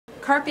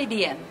Carpe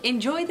diem.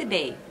 Enjoy the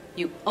day.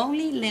 You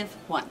only live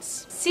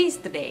once. Seize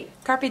the day.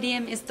 Carpe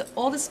diem is the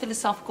oldest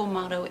philosophical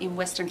motto in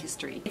Western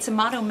history. It's a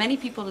motto many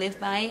people live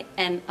by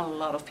and a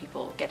lot of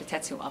people get a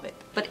tattoo of it.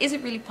 But is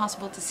it really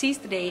possible to seize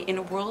the day in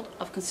a world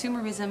of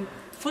consumerism,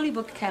 fully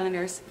booked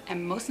calendars,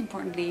 and most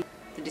importantly,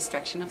 the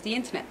distraction of the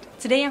internet?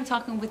 Today I'm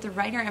talking with the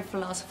writer and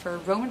philosopher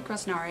Roman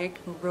Krznaric,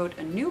 who wrote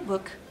a new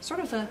book,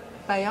 sort of a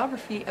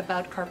biography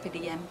about Carpe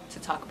diem, to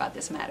talk about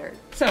this matter.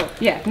 So,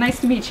 yeah,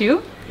 nice to meet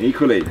you.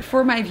 Equally.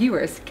 For my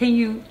viewers, can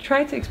you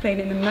try to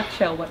explain in a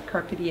nutshell what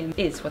Carpe diem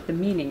is, what the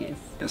meaning is?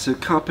 Yeah, so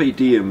Carpe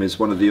diem is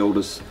one of the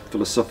oldest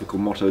philosophical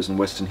mottos in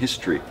Western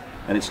history,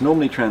 and it's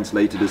normally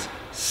translated as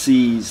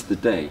seize the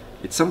day.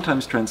 It's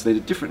sometimes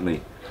translated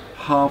differently.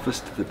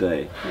 Harvest the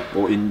day,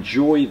 or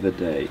enjoy the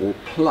day, or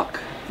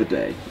pluck the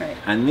day. Right.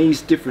 And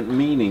these different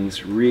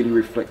meanings really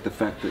reflect the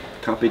fact that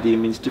Carpe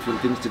diem means different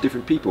things to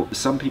different people. For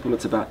some people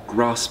it's about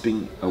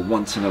grasping a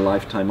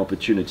once-in-a-lifetime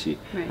opportunity,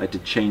 right, like to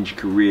change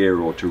career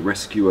or to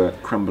rescue a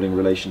crumbling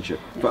relationship.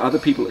 Yeah. For other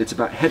people it's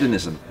about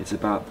hedonism, it's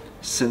about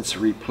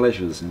sensory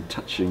pleasures and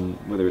touching,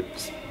 whether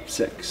it's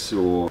sex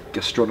or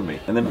gastronomy.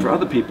 And then for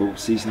other people,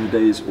 seizing the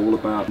day is all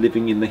about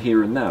living in the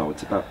here and now.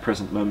 It's about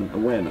present moment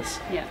awareness.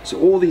 Yeah. So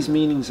all these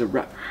meanings are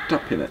wrapped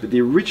up in it. But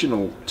the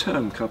original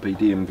term Carpe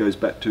diem goes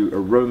back to a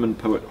Roman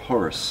poet,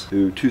 Horace,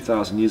 who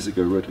 2,000 years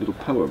ago wrote a little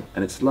poem.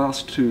 And its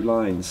last two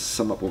lines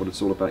sum up what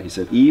it's all about. He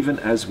said, "Even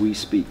as we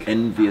speak,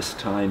 envious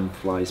time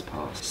flies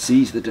past.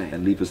 Seize the day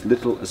and leave as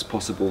little as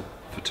possible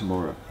for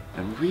tomorrow."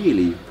 And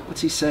really,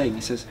 what's he saying?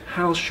 He says,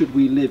 how should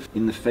we live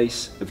in the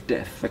face of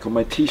death? Like on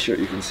my t-shirt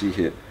you can see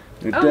here.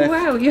 Death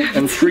wow,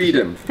 and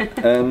freedom.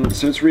 And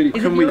so it's really...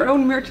 Is it your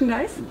own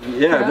merchandise?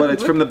 Yeah, well,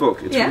 it's from the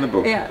book. It's from the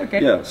book. Yeah,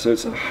 okay. Yeah, so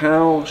it's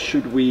how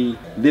should we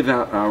live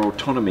out our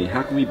autonomy?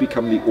 How can we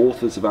become the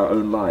authors of our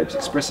own lives,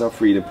 express our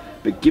freedom,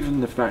 but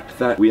given the fact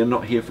that we are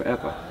not here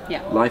forever.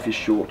 Yeah. Life is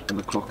short and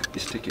the clock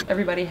is ticking.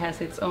 Everybody has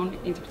its own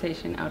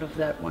interpretation out of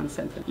that one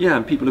sentence. Yeah,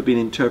 and people have been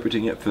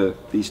interpreting it for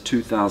these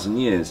 2,000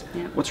 years.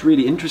 Yeah. What's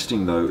really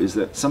interesting though is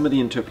that some of the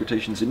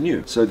interpretations are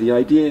new. So the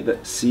idea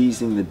that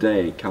seizing the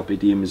day, Carpe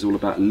diem, is all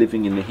about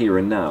living in the here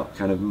and now,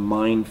 kind of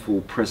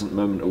mindful present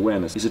moment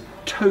awareness, is a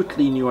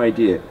totally new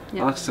idea.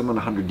 Yeah. Ask someone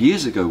 100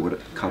 years ago what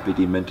Carpe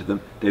diem meant to them,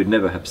 they would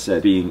never have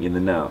said being in the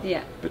now.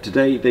 Yeah. But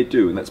today they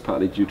do, and that's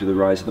partly due to the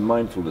rise of the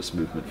mindfulness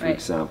movement, for right,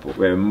 example,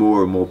 where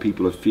more and more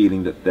people are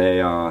feeling that they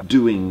are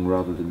doing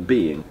rather than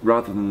being,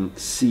 rather than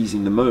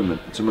seizing the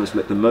moment. It's almost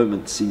let the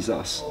moment seize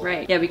us.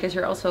 Right, yeah, because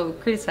you're also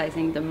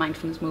criticizing the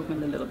mindfulness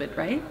movement a little bit,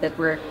 right? That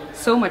we're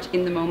so much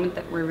in the moment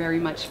that we're very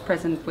much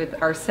present with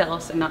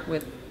ourselves and not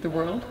with the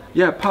world.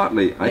 Yeah,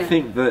 partly. Yeah. I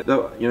think that,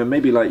 you know,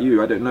 maybe like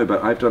you, I don't know,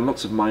 but I've done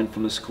lots of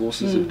mindfulness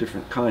courses of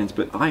different kinds,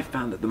 but I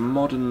found that the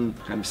modern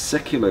kind of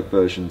secular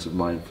versions of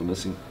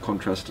mindfulness, in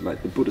contrast to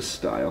like the Buddhist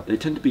style, they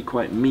tend to be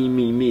quite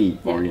me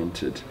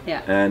oriented.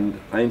 Yeah.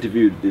 And I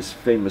interviewed this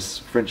famous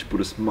French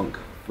Buddhist monk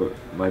for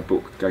my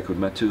book, a guy called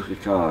Mathieu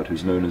Ricard,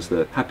 who's known as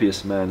the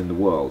happiest man in the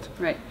world.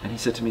 Right. And he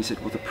said to me, he said,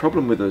 well, the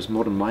problem with those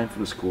modern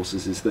mindfulness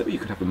courses is that you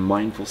could have a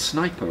mindful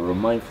sniper or a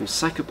mindful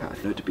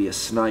psychopath. You know, to be a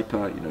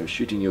sniper, you know,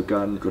 shooting your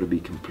gun, you've got to be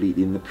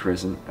completely in the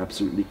present,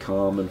 absolutely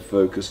calm and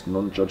focused,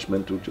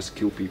 non-judgmental, just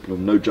kill people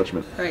and no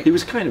judgment. Right. He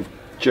was kind of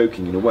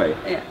joking in a way,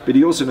 yeah, but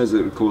he also knows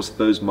that of course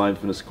those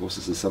mindfulness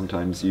courses are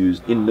sometimes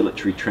used in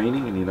military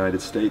training in the United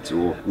States,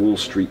 or Wall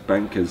Street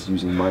bankers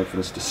using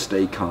mindfulness to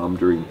stay calm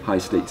during high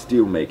stakes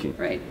deal making.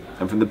 Right.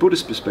 And from the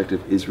Buddhist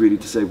perspective is really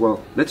to say,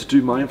 well, let's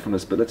do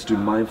mindfulness, but let's do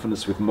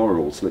mindfulness with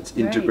morals. Let's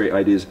integrate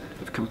ideas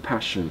of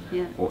compassion,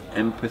 yeah, or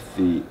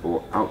empathy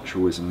or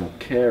altruism or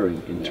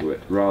caring into it,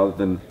 rather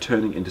than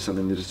turning into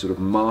something that is sort of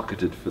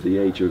marketed for the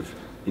age of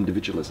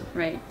individualism.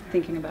 Right,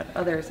 thinking about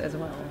others as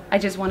well. I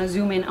just want to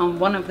zoom in on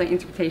one of the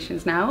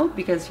interpretations now,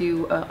 because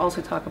you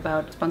also talk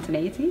about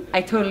spontaneity.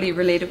 I totally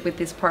related with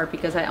this part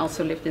because I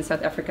also lived in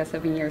South Africa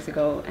 7 years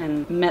ago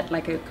and met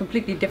like a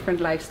completely different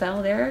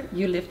lifestyle there.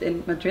 You lived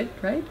in Madrid,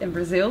 right, in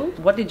Brazil.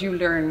 What did you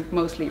learn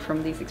mostly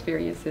from these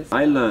experiences?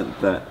 I learned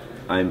that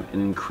I'm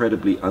an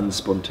incredibly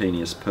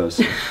unspontaneous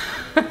person.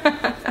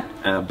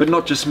 But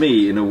not just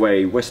me, in a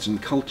way, Western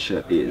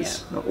culture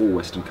is, not all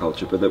Western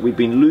culture, but that we've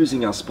been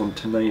losing our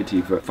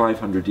spontaneity for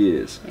 500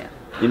 years. Yeah.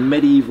 In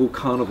medieval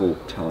carnival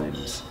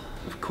times,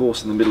 of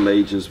course in the Middle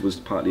Ages was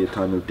partly a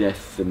time of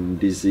death and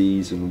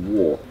disease and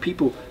war.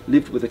 People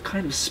lived with a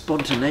kind of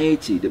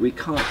spontaneity that we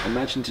can't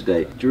imagine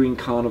today. During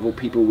carnival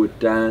people would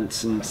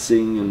dance and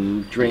sing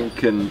and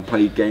drink and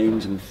play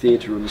games and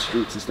theatre on the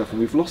streets and stuff, and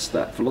we've lost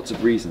that for lots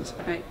of reasons.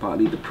 Right.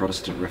 Partly the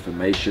Protestant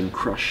Reformation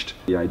crushed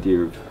the idea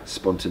of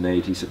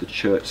spontaneity, so the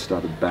church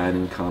started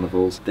banning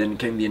carnivals. Then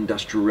came the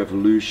Industrial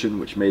Revolution,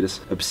 which made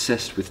us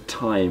obsessed with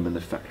time and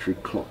the factory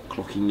clock,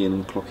 clocking in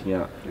and clocking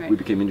out. Right. We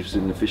became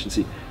interested in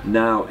efficiency.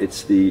 Now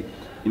it's the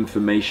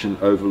information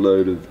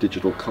overload of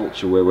digital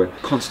culture where we're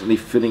constantly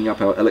filling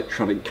up our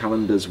electronic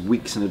calendars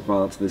weeks in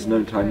advance. There's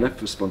no time left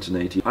for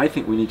spontaneity. I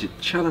think we need to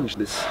challenge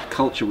this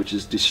culture which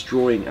is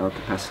destroying our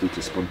capacity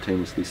to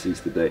spontaneously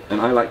seize the day.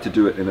 And I like to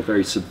do it in a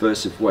very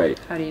subversive way.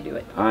 How do you do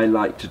it? I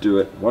like to do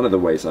it, one of the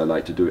ways I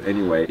like to do it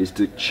anyway, is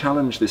to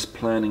challenge this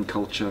planning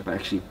culture by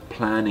actually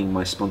planning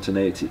my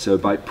spontaneity. So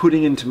by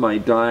putting into my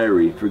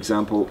diary, for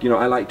example, you know,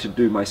 I like to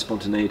do my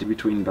spontaneity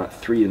between about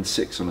 3 and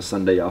 6 on a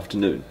Sunday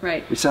afternoon.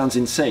 Right. Which sounds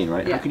insane,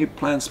 right? Yeah. How can you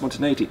plan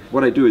spontaneity?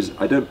 What I do is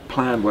I don't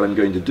plan what I'm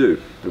going to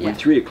do, but when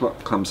 3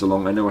 o'clock comes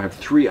along, I know I have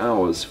 3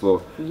 hours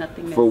for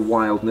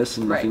wildness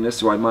and nothingness.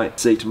 So I might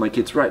say to my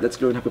kids, right, let's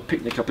go and have a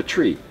picnic up a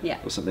tree,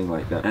 or something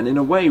like that. And in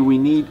a way, we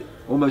need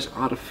almost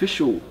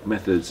artificial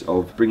methods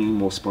of bringing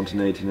more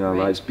spontaneity in our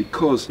lives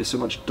because there's so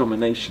much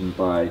domination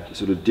by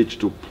sort of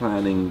digital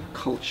planning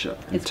culture.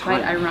 It's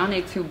quite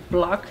ironic to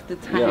block the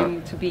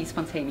time to be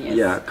spontaneous.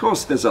 Yeah, of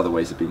course there's other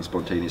ways of being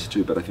spontaneous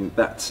too, but I think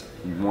that's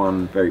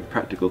one very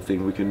practical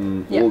thing we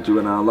can all do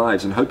in our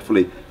lives, and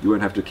hopefully you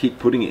won't have to keep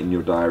putting it in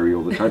your diary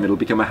all the time. It'll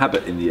become a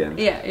habit in the end.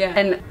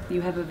 And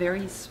you have a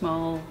very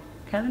small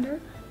calendar?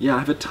 Yeah, I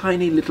have a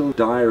tiny little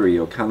diary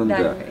or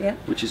calendar,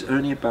 which is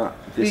only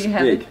about this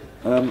big.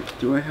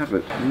 Do I have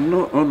it?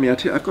 Not on me.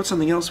 I've got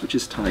something else which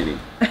is tiny,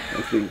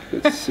 I think.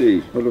 Let's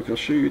see. Oh look, I'll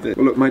show you this.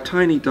 Well look, my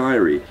tiny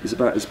diary is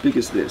about as big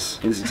as this.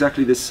 It's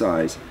exactly this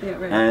size.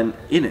 And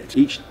in it,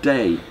 each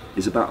day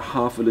is about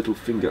half a little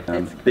finger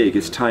big.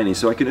 It's tiny,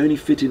 so I can only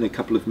fit in a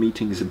couple of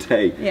meetings a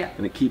day,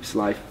 and it keeps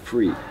life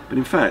free. But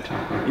in fact,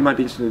 you might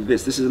be interested in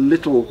this. This is a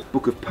little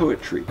book of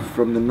poetry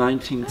from the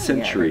 19th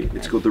century.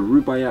 It's called the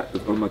Rubaiyat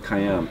of Omar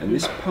Khayyam, and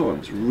this poem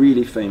is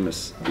really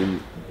famous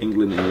in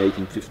England in the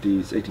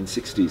 1850s,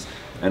 1860s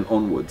and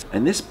onwards.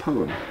 And this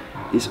poem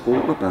is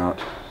all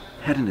about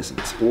hedonism.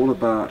 It's all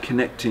about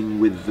connecting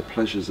with the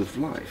pleasures of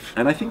life.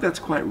 And I think that's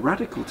quite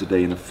radical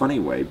today in a funny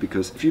way,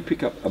 because if you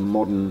pick up a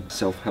modern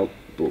self-help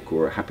book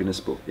or a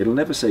happiness book, it'll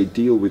never say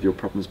deal with your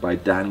problems by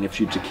downing a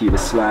few tequila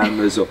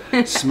slammers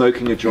or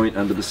smoking a joint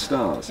under the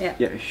stars.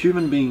 Yet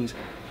human beings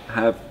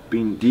have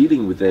been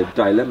dealing with their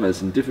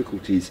dilemmas and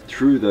difficulties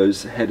through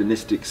those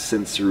hedonistic,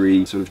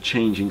 sensory, sort of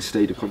changing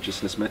state of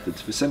consciousness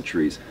methods for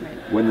centuries.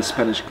 When the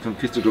Spanish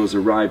conquistadors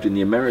arrived in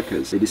the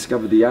Americas, they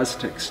discovered the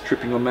Aztecs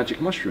tripping on magic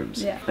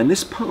mushrooms. And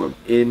this poem,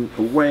 in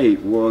a way,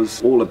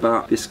 was all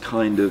about this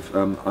kind of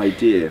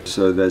idea.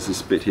 So there's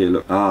this bit here,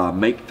 look,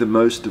 make the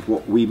most of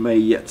what we may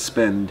yet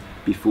spend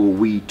before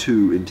we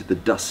too into the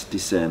dust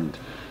descend.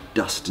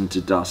 Dust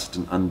into dust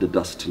and under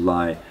dust to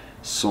lie.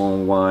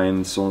 Song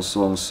wine, song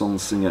song, song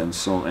singer and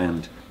song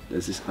end.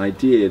 There's this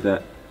idea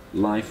that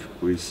life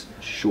is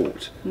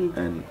short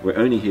and we're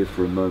only here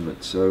for a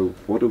moment, so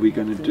what are we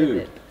going to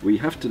do? We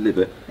have to live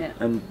it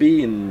and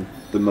be in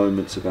the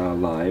moments of our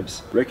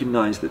lives,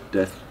 recognize that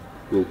death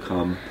will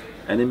come,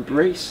 and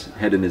embrace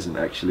hedonism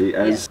actually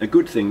as a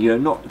good thing. You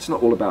know, it's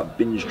not all about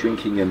binge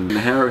drinking and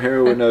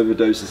heroin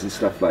overdoses and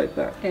stuff like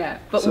that.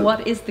 But so,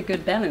 what is the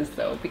good balance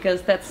though?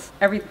 Because that's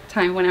every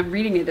time when I'm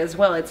reading it as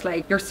well, it's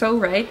like, you're so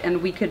right,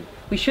 and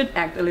we should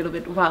act a little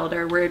bit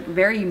wilder. We're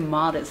very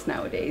modest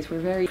nowadays. We're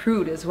very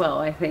prude as well,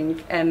 I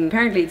think. And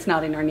apparently it's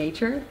not in our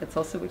nature. That's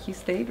also what you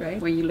state, right?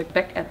 When you look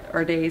back at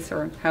our days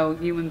or how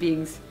human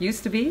beings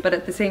used to be. But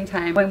at the same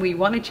time, when we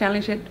want to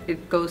challenge it,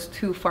 it goes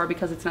too far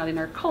because it's not in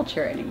our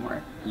culture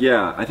anymore.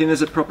 Yeah, I think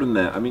there's a problem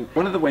there. I mean,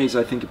 one of the ways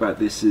I think about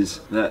this is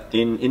that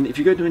if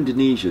you go to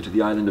Indonesia, to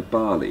the island of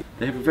Bali,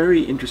 they have a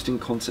very interesting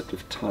concept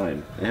of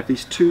time. They have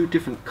these two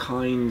different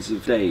kinds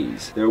of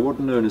days. There are what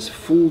are known as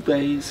full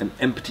days and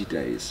empty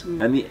days.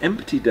 And the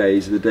empty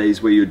days are the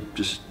days where you're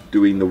just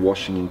doing the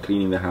washing and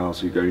cleaning the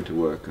house, or you're going to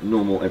work, a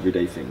normal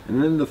everyday thing.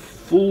 And then the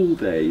full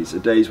days are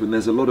days when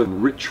there's a lot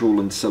of ritual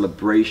and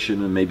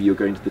celebration, and maybe you're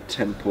going to the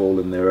temple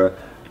and there are,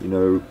 you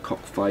know,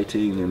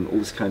 cockfighting and all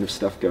this kind of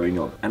stuff going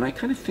on. And I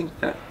kind of think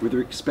that with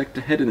respect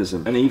to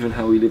hedonism and even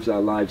how we live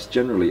our lives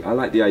generally, I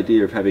like the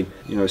idea of having,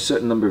 you know, a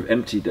certain number of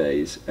empty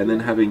days and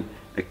then having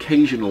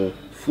occasional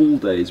full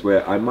days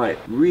where I might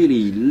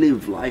really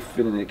live life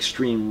in an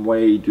extreme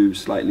way, do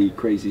slightly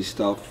crazy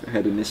stuff,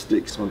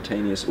 hedonistic,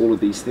 spontaneous, all of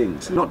these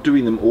things. Not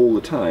doing them all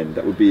the time,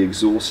 that would be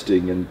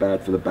exhausting and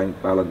bad for the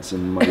bank balance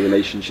and my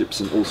relationships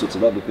and all sorts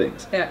of other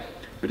things.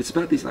 But it's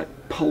about these like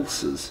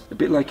pulses, a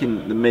bit like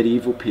in the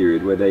medieval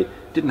period where they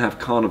didn't have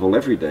carnival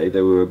every day,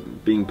 they were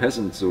being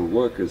peasants or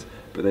workers,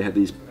 but they had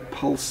these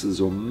pulses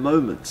or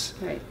moments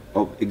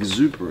of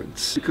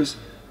exuberance, because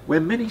we're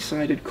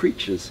many-sided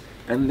creatures.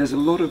 And there's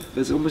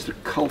almost a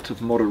cult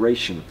of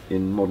moderation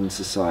in modern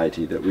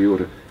society that we ought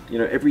to, you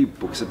know, every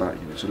book's about,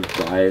 you know, sort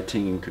of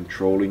dieting and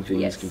controlling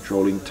things,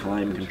 controlling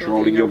time,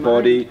 controlling your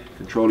body,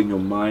 controlling your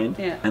mind,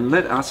 and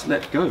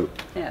let go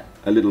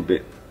a little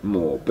bit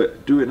more,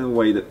 but do it in a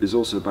way that is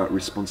also about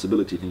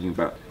responsibility, thinking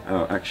about how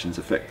our actions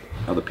affect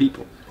other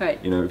people.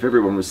 You know, if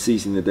everyone was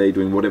seizing the day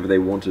doing whatever they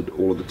wanted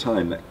all of the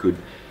time, that could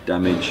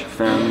damage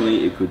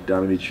family, it could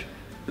damage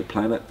the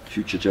planet,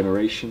 future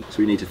generations. So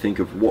we need to think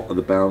of what are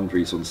the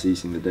boundaries on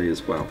seizing the day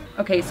as well.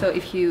 Okay, so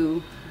if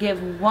you give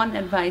one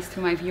advice to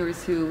my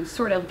viewers who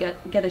sort of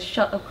get a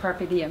shot of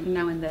carpe diem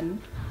now and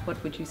then,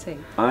 what would you say?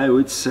 I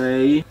would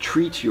say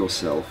treat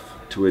yourself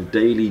to a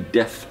daily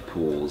death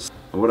pause.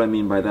 And what I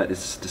mean by that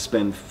is to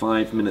spend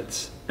 5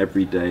 minutes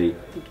every day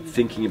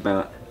thinking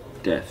about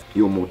death,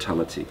 your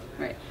mortality.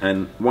 Right.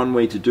 And one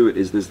way to do it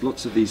is there's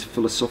lots of these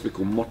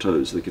philosophical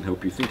mottos that can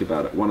help you think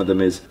about it. One of them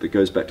is, that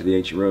goes back to the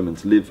ancient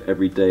Romans, live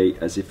every day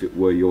as if it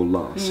were your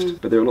last.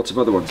 But there are lots of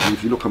other ones. And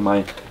if you look on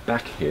my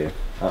back here,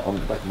 on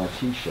the back of my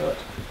t-shirt,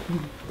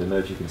 I don't know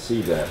if you can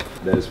see there,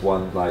 there's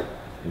one like,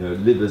 you know,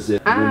 live as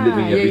if you're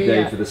living every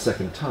day for the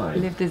second time.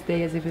 Live this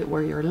day as if it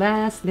were your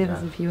last, live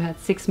as if you had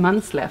 6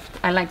 months left.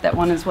 I like that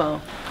one as well.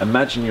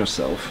 Imagine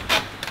yourself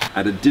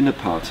at a dinner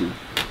party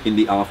in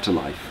the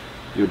afterlife.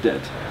 You're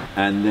dead.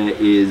 And there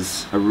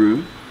is a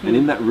room, and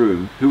in that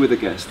room, who are the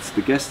guests?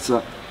 The guests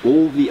are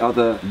all the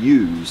other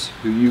yous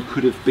who you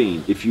could have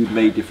been if you'd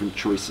made different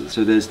choices.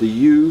 So there's the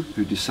you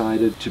who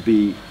decided to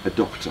be a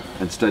doctor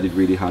and studied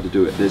really hard to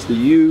do it. There's the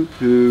you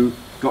who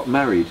got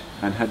married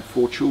and had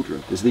 4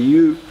 children. There's the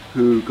you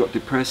who got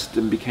depressed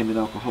and became an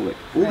alcoholic.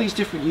 All these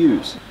different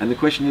yous. And the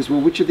question is, well,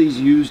 which of these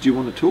yous do you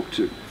want to talk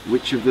to?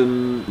 Which of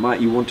them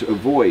might you want to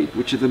avoid?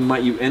 Which of them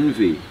might you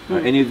envy? Are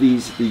any of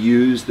these the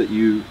yous that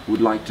you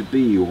would like to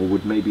be or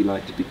would maybe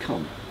like to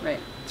become? Right.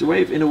 It's a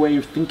way of, in a way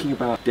of thinking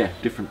about death,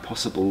 different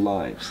possible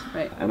lives.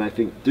 Right. And I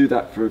think do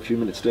that for a few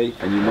minutes a day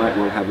and you might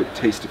well have a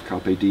taste of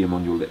carpe diem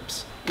on your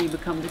lips. You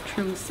become the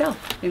true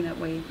self in that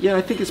way. Yeah,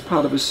 I think it's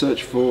part of a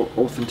search for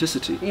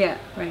authenticity. Yeah,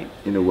 right.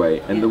 In a way.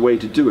 And the way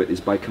to do it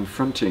is by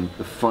confronting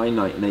the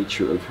finite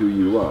nature of who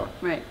you are.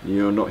 Right.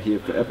 You're not here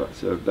forever.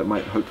 So that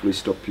might hopefully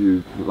stop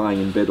you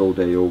lying in bed all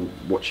day or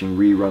watching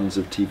reruns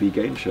of TV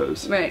game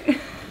shows.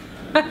 Right.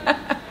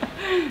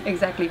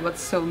 Exactly what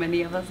so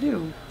many of us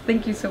do.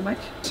 Thank you so much.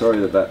 Sorry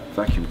that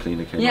vacuum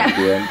cleaner came out at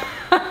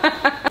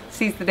the end.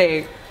 Seize the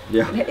day.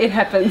 Yeah. It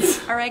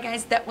happens. Alright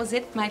guys, that was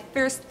it. My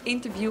first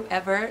interview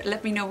ever.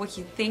 Let me know what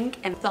you think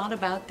and thought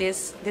about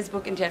this. This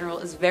book in general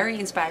is very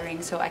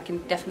inspiring, so I can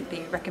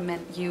definitely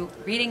recommend you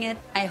reading it.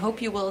 I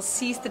hope you will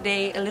seize the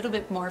day a little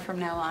bit more from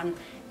now on,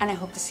 and I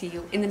hope to see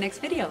you in the next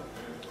video.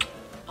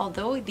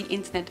 Although the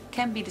internet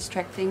can be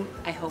distracting,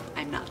 I hope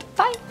I'm not.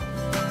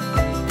 Bye!